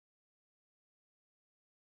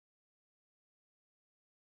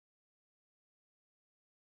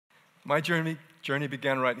My journey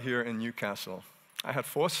began right here in Newcastle. I had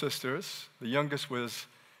 4 sisters. The youngest was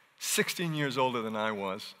 16 years older than I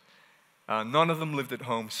was. None of them lived at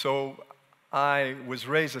home, so I was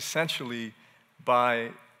raised essentially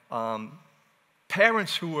by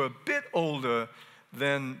parents who were a bit older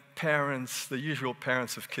than the usual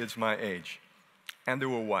parents of kids my age. And they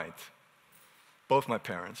were white, both my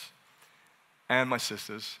parents and my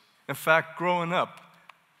sisters. In fact, growing up,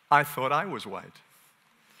 I thought I was white,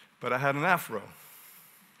 but I had an afro.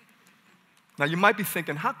 Now, you might be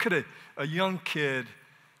thinking, how could a young kid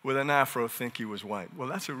with an afro think he was white? Well,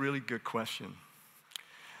 that's a really good question.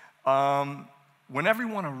 When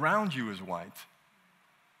everyone around you is white,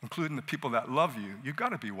 including the people that love you, you've got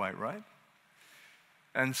to be white, right?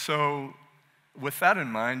 And so, with that in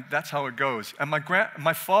mind, that's how it goes. And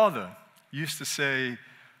my father used to say,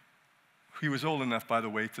 he was old enough, by the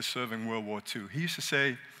way, to serve in World War II. He used to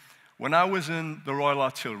say, when I was in the Royal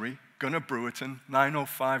Artillery, going to Brewerton,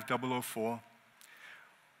 905-004,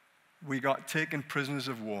 we got taken prisoners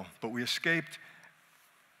of war, but we escaped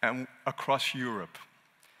across Europe.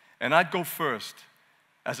 And I'd go first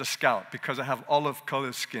as a scout because I have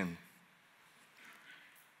olive-colored skin.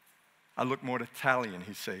 I look more Italian,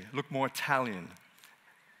 he'd say. I look more Italian.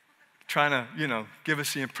 Trying to, give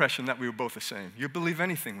us the impression that we were both the same. You believe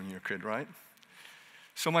anything when you're a kid, right?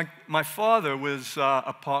 So my father was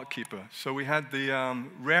a park keeper. So we had the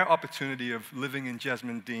rare opportunity of living in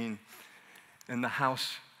Jesmond Dean in the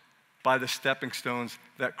house by the stepping stones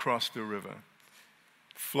that crossed the river,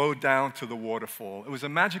 flowed down to the waterfall. It was a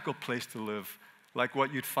magical place to live, like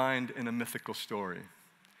what you'd find in a mythical story,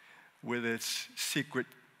 with its secret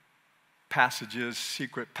passages,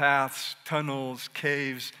 secret paths, tunnels,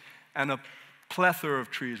 caves, and a plethora of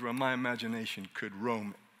trees where my imagination could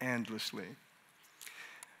roam endlessly.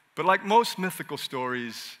 But like most mythical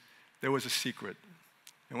stories, there was a secret.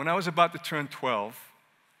 And when I was about to turn 12,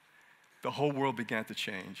 the whole world began to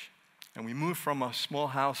change. And we moved from a small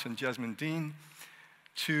house in Jesmond Dean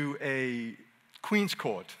to a Queens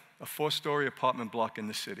Court, a 4-story apartment block in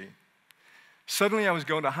the city. Suddenly I was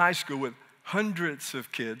going to high school with hundreds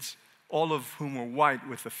of kids, all of whom were white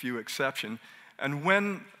with a few exceptions. And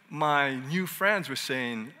when my new friends were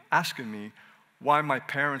asking me why my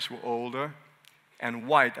parents were older and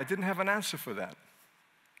white, I didn't have an answer for that.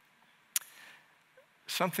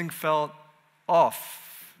 Something felt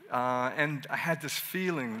off, and I had this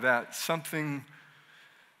feeling that something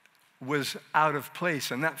was out of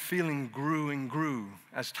place, and that feeling grew and grew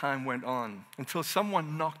as time went on, until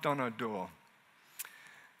someone knocked on our door.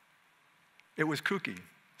 It was Cookie,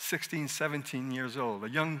 16, 17 years old, a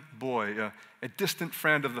young boy, a distant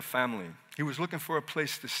friend of the family. He was looking for a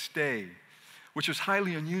place to stay, which was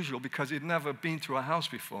highly unusual because he'd never been to our house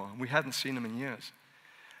before. We hadn't seen him in years.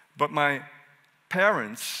 But my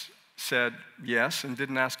parents said yes and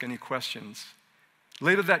didn't ask any questions.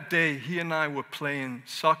 Later that day, he and I were playing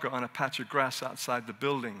soccer on a patch of grass outside the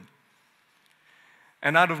building.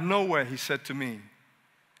 And out of nowhere, he said to me,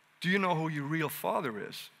 "Do you know who your real father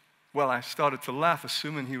is?" Well, I started to laugh,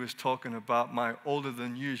 assuming he was talking about my older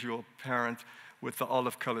than usual parent with the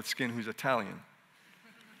olive-colored skin who's Italian.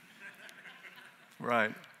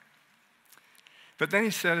 Right. But then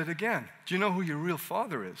he said it again. "Do you know who your real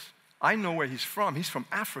father is?" "I know where he's from. He's from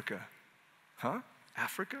Africa." "Huh?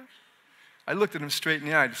 Africa?" I looked at him straight in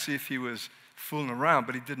the eye to see if he was fooling around,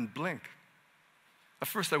 but he didn't blink. At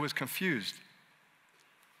first I was confused.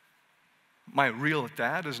 My real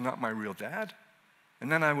dad is not my real dad?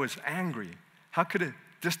 And then I was angry. How could a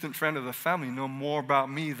distant friend of the family know more about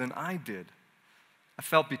me than I did? I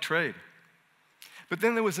felt betrayed. But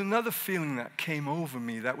then there was another feeling that came over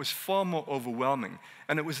me that was far more overwhelming.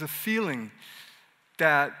 And it was the feeling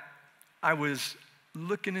that I was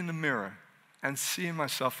looking in the mirror and seeing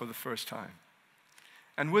myself for the first time.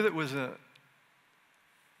 And with it was a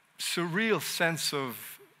surreal sense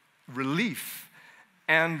of relief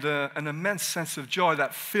and an immense sense of joy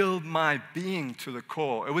that filled my being to the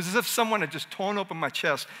core. It was as if someone had just torn open my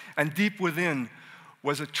chest, and deep within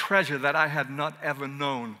was a treasure that I had not ever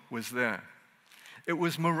known was there. It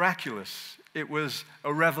was miraculous. It was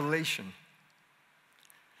a revelation.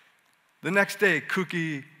 The next day,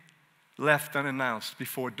 Cookie left unannounced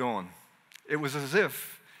before dawn. It was as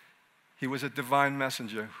if he was a divine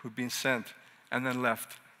messenger who'd been sent and then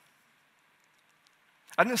left.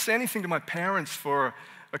 I didn't say anything to my parents for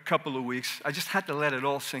a couple of weeks. I just had to let it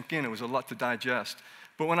all sink in. It was a lot to digest.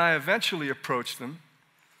 But when I eventually approached them,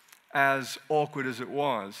 as awkward as it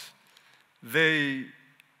was, they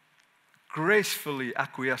gracefully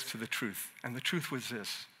acquiesced to the truth. And the truth was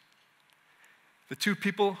this: the two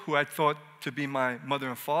people who I thought to be my mother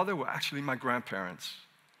and father were actually my grandparents.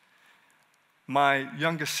 My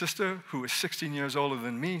youngest sister, who was 16 years older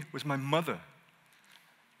than me, was my mother.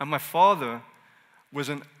 And my father was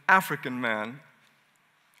an African man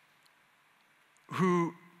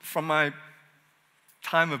who, from my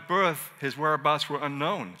time of birth, his whereabouts were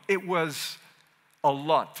unknown. It was a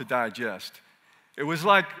lot to digest. It was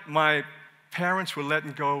like my parents were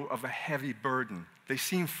letting go of a heavy burden. They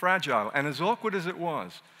seemed fragile, and as awkward as it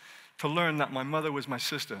was to learn that my mother was my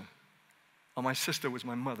sister, or my sister was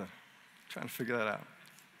my mother, trying to figure that out.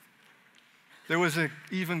 There was an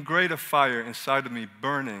even greater fire inside of me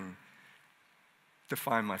burning to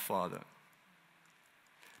find my father.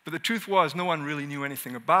 But the truth was, no one really knew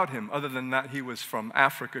anything about him other than that he was from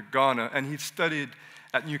Africa, Ghana, and he'd studied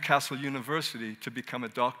at Newcastle University to become a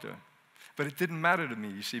doctor. But it didn't matter to me,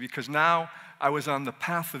 you see, because now I was on the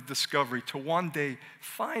path of discovery to one day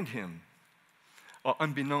find him, or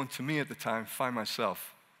unbeknown to me at the time, find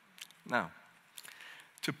myself. Now,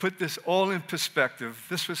 to put this all in perspective,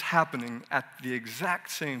 this was happening at the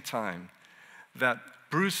exact same time that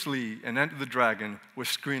Bruce Lee and Enter the Dragon was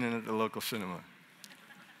screening at the local cinema.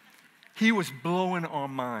 He was blowing our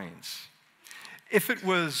minds. If it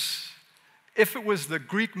was the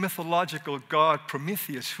Greek mythological god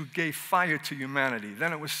Prometheus who gave fire to humanity,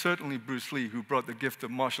 then it was certainly Bruce Lee who brought the gift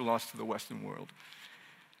of martial arts to the Western world.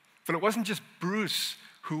 But it wasn't just Bruce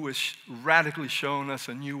who was radically showing us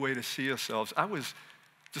a new way to see ourselves. I was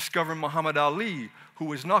discovering Muhammad Ali, who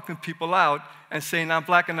was knocking people out and saying, "I'm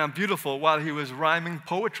black and I'm beautiful," while he was rhyming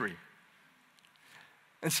poetry.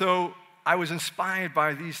 And so I was inspired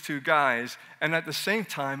by these two guys, and at the same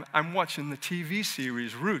time, I'm watching the TV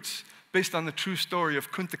series Roots, based on the true story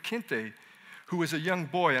of Kunta Kinte, who was a young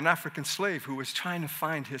boy, an African slave, who was trying to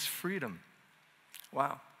find his freedom.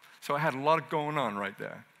 Wow. So I had a lot going on right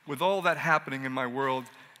there. With all that happening in my world,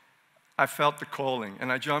 I felt the calling,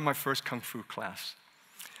 and I joined my first Kung Fu class.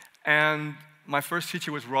 And my first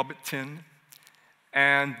teacher was Robert Tin,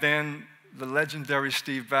 and then the legendary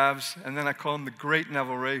Steve Babs, and then I call him the great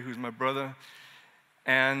Neville Ray, who's my brother.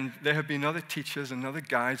 And there have been other teachers and other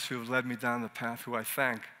guides who have led me down the path who I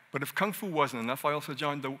thank. But if Kung Fu wasn't enough, I also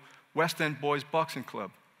joined the West End Boys Boxing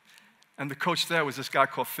Club. And the coach there was this guy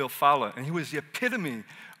called Phil Fowler, and he was the epitome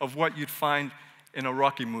of what you'd find in a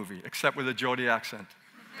Rocky movie, except with a Geordie accent.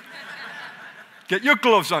 Get your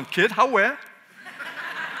gloves on, kid. How where?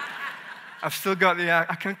 I've still got the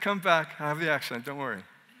accent. I can come back. I have the accent. Don't worry.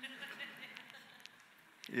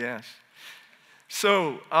 Yes.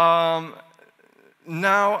 So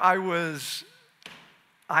now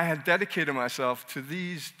I had dedicated myself to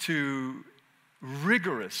these two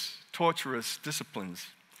rigorous, torturous disciplines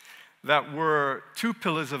that were two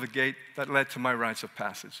pillars of a gate that led to my rites of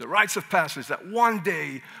passage. The rites of passage that one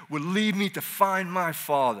day would lead me to find my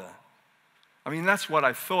father. I mean, that's what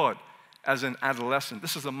I thought as an adolescent.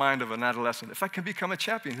 This is the mind of an adolescent. If I can become a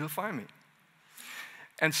champion, he'll find me.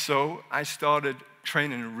 And so I started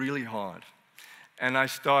training really hard. And I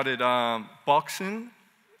started boxing,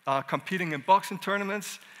 competing in boxing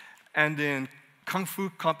tournaments and in Kung Fu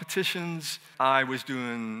competitions. I was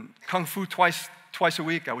doing Kung Fu twice a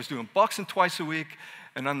week. I was doing boxing twice a week.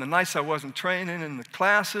 And on the nights I wasn't training in the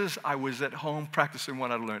classes, I was at home practicing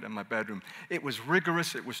what I learned in my bedroom. It was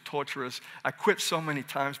rigorous. It was torturous. I quit so many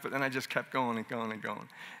times, but then I just kept going and going and going.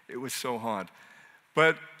 It was so hard.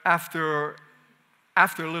 But after a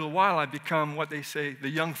little while, I become what they say, the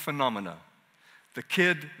young phenomena. The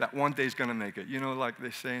kid that one day is going to make it. You know, like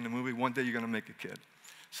they say in the movie, one day you're going to make a kid.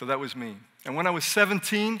 So that was me. And when I was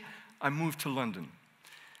 17, I moved to London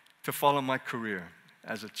to follow my career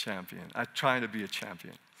as a champion. I tried to be a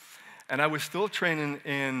champion. And I was still training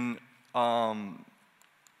in Kung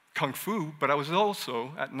Fu, but I was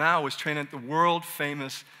also, I was training at the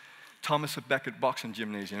world-famous Thomas A. Becket Boxing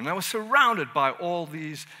Gymnasium. And I was surrounded by all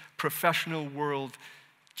these professional world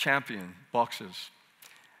champion boxers.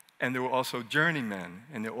 And there were also journeymen,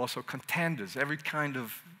 and there were also contenders. Every kind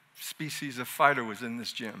of species of fighter was in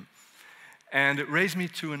this gym. And it raised me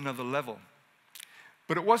to another level.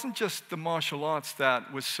 But it wasn't just the martial arts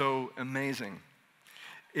that was so amazing.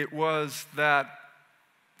 It was that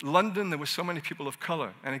London, there were so many people of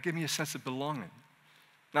color, and it gave me a sense of belonging.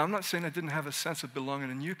 Now, I'm not saying I didn't have a sense of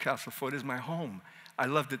belonging in Newcastle, for it is my home. I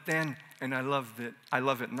loved it then, and I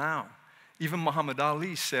love it now. Even Muhammad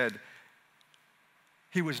Ali said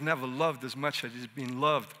he was never loved as much as he's been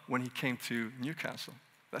loved when he came to Newcastle.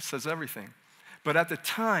 That says everything. But at the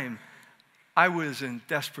time, I was in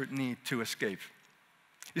desperate need to escape.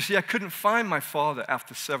 You see, I couldn't find my father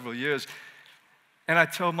after several years, and I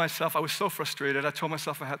told myself, I was so frustrated, I told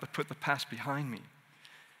myself I had to put the past behind me.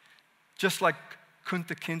 Just like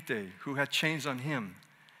Kunta Kinte, who had chains on him,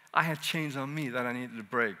 I had chains on me that I needed to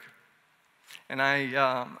break. And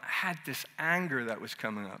I had this anger that was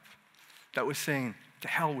coming up, that was saying, to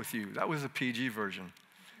hell with you. That was a PG version.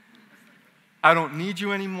 I don't need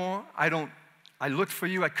you anymore. I looked for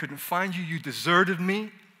you. I couldn't find you. You deserted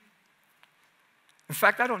me. In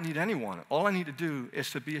fact, I don't need anyone. All I need to do is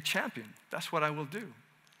to be a champion. That's what I will do.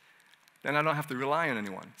 Then I don't have to rely on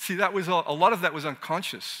anyone. See, that was a lot of that was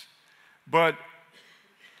unconscious. But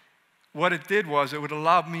what it did was it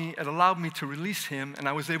allowed me to release him, and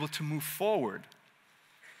I was able to move forward.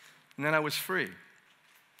 And then I was free.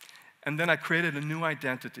 And then I created a new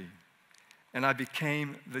identity, and I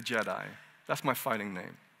became the Jedi. That's my fighting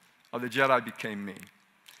name. Or the Jedi became me.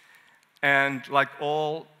 And like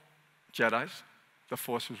all Jedis, the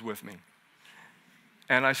Force was with me.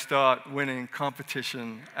 And I started winning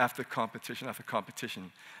competition after competition after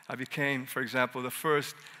competition. I became, for example, the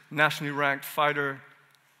first nationally ranked fighter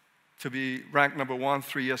to be ranked #1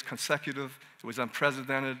 3 years consecutive. It was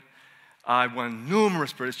unprecedented. I won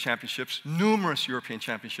numerous British championships, numerous European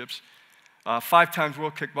championships, 5 times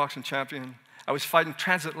world kickboxing champion. I was fighting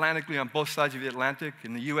transatlantically on both sides of the Atlantic,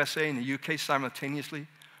 in the USA and the UK simultaneously,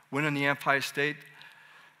 winning the Empire State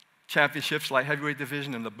Championships, light heavyweight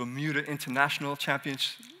division, and the Bermuda International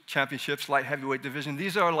Championships, light heavyweight division.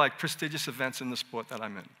 These are like prestigious events in the sport that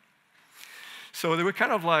I'm in. So they were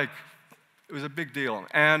kind of like, it was a big deal.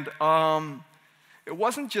 And it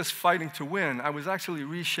wasn't just fighting to win. I was actually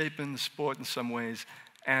reshaping the sport in some ways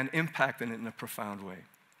and impacting it in a profound way.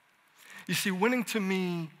 You see, winning to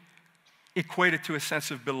me equated to a sense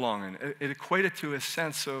of belonging. It equated to a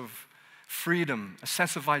sense of freedom, a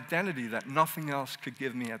sense of identity that nothing else could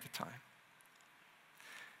give me at the time.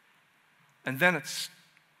 And then it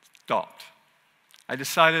stopped. I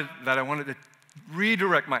decided that I wanted to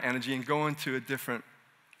redirect my energy and go into a different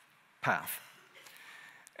path.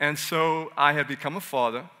 And so I had become a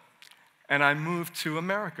father, and I moved to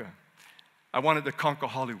America. I wanted to conquer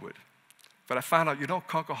Hollywood. But I found out you don't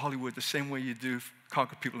conquer Hollywood the same way you do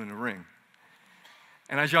conquer people in the ring.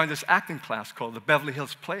 And I joined this acting class called the Beverly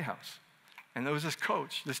Hills Playhouse. And there was this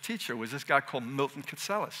coach, this teacher, was this guy called Milton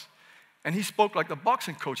Katselas. And he spoke like the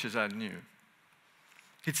boxing coaches I knew.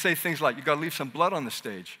 He'd say things like, you gotta leave some blood on the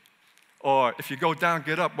stage. Or if you go down,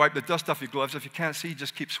 get up, wipe the dust off your gloves. If you can't see,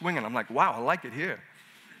 just keep swinging. I'm like, wow, I like it here.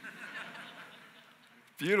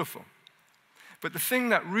 Beautiful. But the thing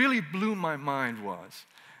that really blew my mind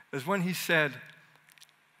is when he said,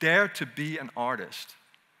 dare to be an artist.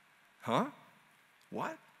 Huh?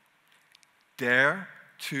 What? Dare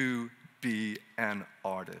to be an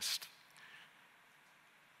artist.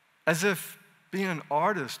 As if being an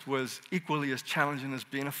artist was equally as challenging as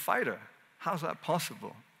being a fighter. How's that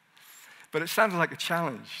possible? But it sounded like a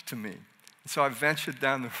challenge to me. And so I ventured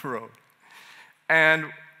down the road.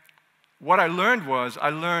 And what I learned was, I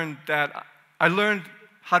learned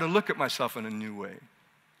how to look at myself in a new way.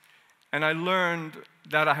 And I learned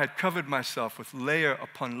that I had covered myself with layer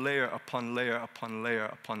upon layer upon layer upon layer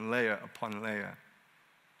upon layer upon layer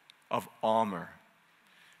of armor.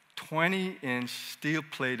 20-inch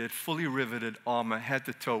steel-plated, fully riveted armor, head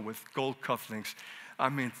to toe, with gold cufflinks. I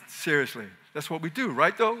mean, seriously, that's what we do,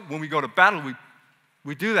 right, though? When we go to battle,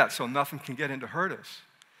 we do that so nothing can get in to hurt us.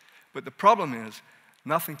 But the problem is,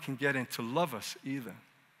 nothing can get in to love us either.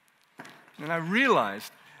 And I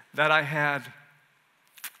realized that I had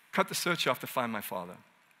cut the search off to find my father.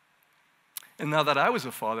 And now that I was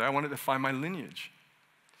a father, I wanted to find my lineage.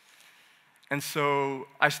 And so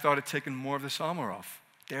I started taking more of this armor off.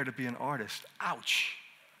 Dare to be an artist. Ouch.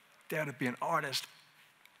 Dare to be an artist.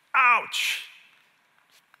 Ouch.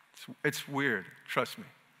 It's weird, trust me.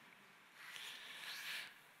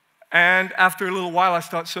 And after a little while, I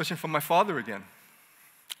started searching for my father again.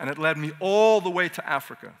 And it led me all the way to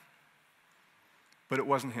Africa. But it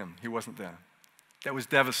wasn't him. He wasn't there. That was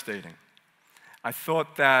devastating. I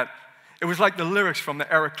thought that it was like the lyrics from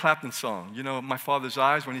the Eric Clapton song, you know, My Father's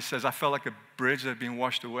Eyes, when he says, I felt like a bridge that had been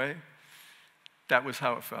washed away. That was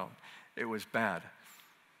how it felt. It was bad.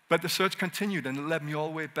 But the search continued, and it led me all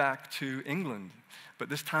the way back to England. But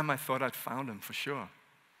this time I thought I'd found him for sure.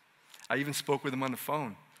 I even spoke with him on the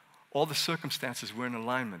phone. All the circumstances were in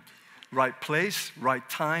alignment. Right place, right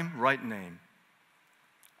time, right name.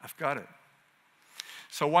 I've got it.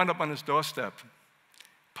 So I wound up on his doorstep,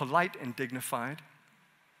 polite and dignified.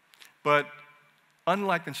 But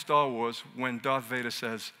unlike in Star Wars, when Darth Vader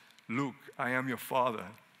says, Luke, I am your father.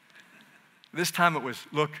 This time it was,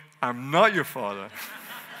 look, I'm not your father.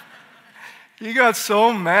 He got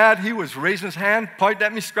so mad, he was raising his hand, pointed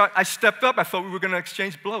at me. I stepped up. I thought we were going to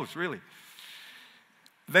exchange blows, really.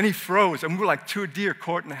 Then he froze, and we were like two deer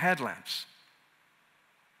caught in the headlamps.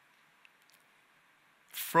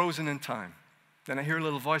 Frozen in time. Then I hear a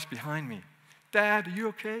little voice behind me. Dad, are you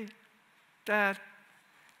okay? Dad,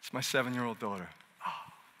 it's my 7-year-old daughter.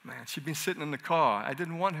 Oh, man, she'd been sitting in the car. I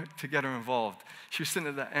didn't want her to get her involved. She was sitting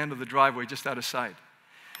at the end of the driveway, just out of sight.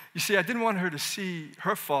 You see, I didn't want her to see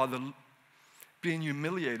her father being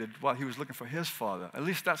humiliated while he was looking for his father. At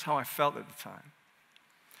least that's how I felt at the time.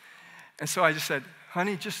 And so I just said,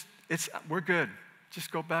 honey, we're good.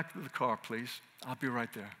 Just go back to the car, please. I'll be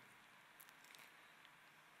right there.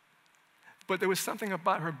 But there was something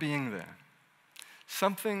about her being there.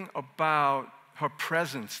 Something about her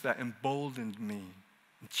presence that emboldened me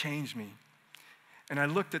and changed me. And I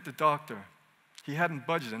looked at the doctor. He hadn't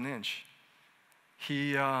budged an inch.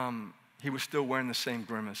 He was still wearing the same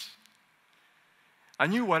grimace. I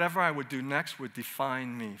knew whatever I would do next would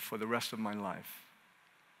define me for the rest of my life.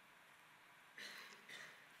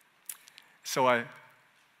 So I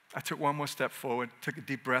took one more step forward, took a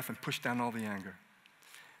deep breath, and pushed down all the anger.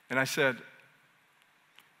 And I said,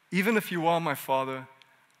 even if you are my father,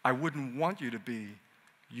 I wouldn't want you to be.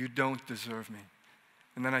 You don't deserve me.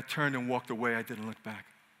 And then I turned and walked away. I didn't look back.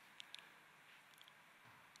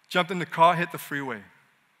 Jumped in the car, hit the freeway.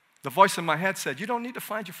 The voice in my head said, you don't need to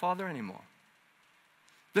find your father anymore.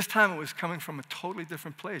 This time it was coming from a totally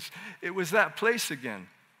different place. It was that place again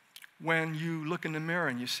when you look in the mirror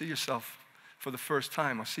and you see yourself for the first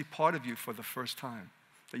time, or see part of you for the first time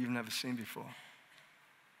that you've never seen before.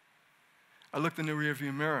 I looked in the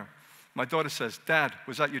rearview mirror. My daughter says, Dad,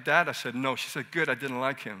 was that your dad? I said, no. She said, good, I didn't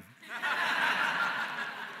like him.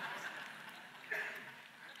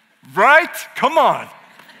 Right? Come on.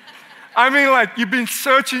 I mean, like, you've been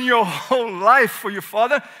searching your whole life for your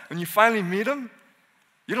father, and you finally meet him.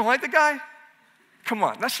 You don't like the guy? Come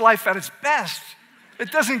on, that's life at its best.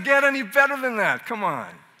 It doesn't get any better than that. Come on.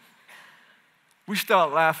 We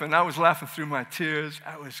start laughing. I was laughing through my tears.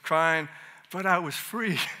 I was crying, but I was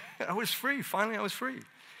free. I was free. Finally, I was free.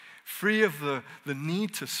 Free of the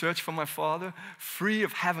need to search for my father. Free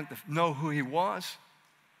of having to know who he was.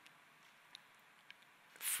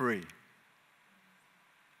 Free.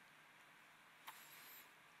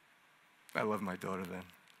 I love my daughter then.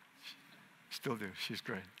 Still do. She's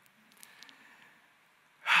great.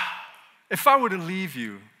 If I were to leave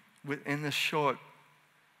you in this short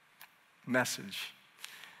message,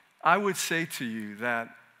 I would say to you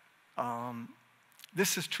that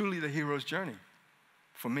this is truly the hero's journey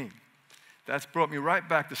for me. That's brought me right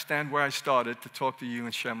back to stand where I started to talk to you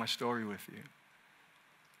and share my story with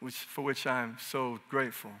you, for which I'm so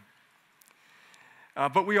grateful.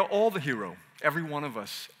 But we are all the hero. Every one of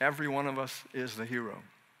us is the hero.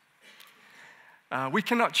 We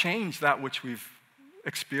cannot change that which we've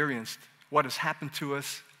experienced. What has happened to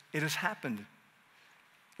us, it has happened.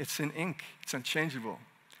 It's in ink. It's unchangeable.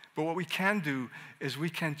 But what we can do is we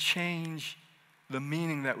can change the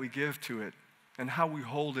meaning that we give to it and how we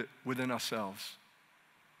hold it within ourselves.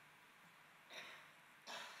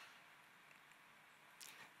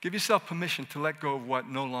 Give yourself permission to let go of what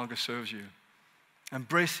no longer serves you.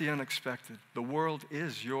 Embrace the unexpected. The world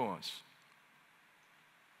is yours.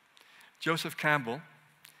 Joseph Campbell,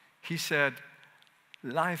 he said,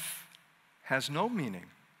 life has no meaning.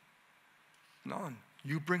 None.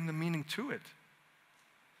 You bring the meaning to it.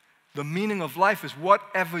 The meaning of life is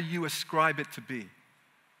whatever you ascribe it to be.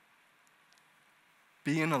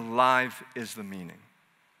 Being alive is the meaning.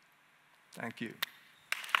 Thank you.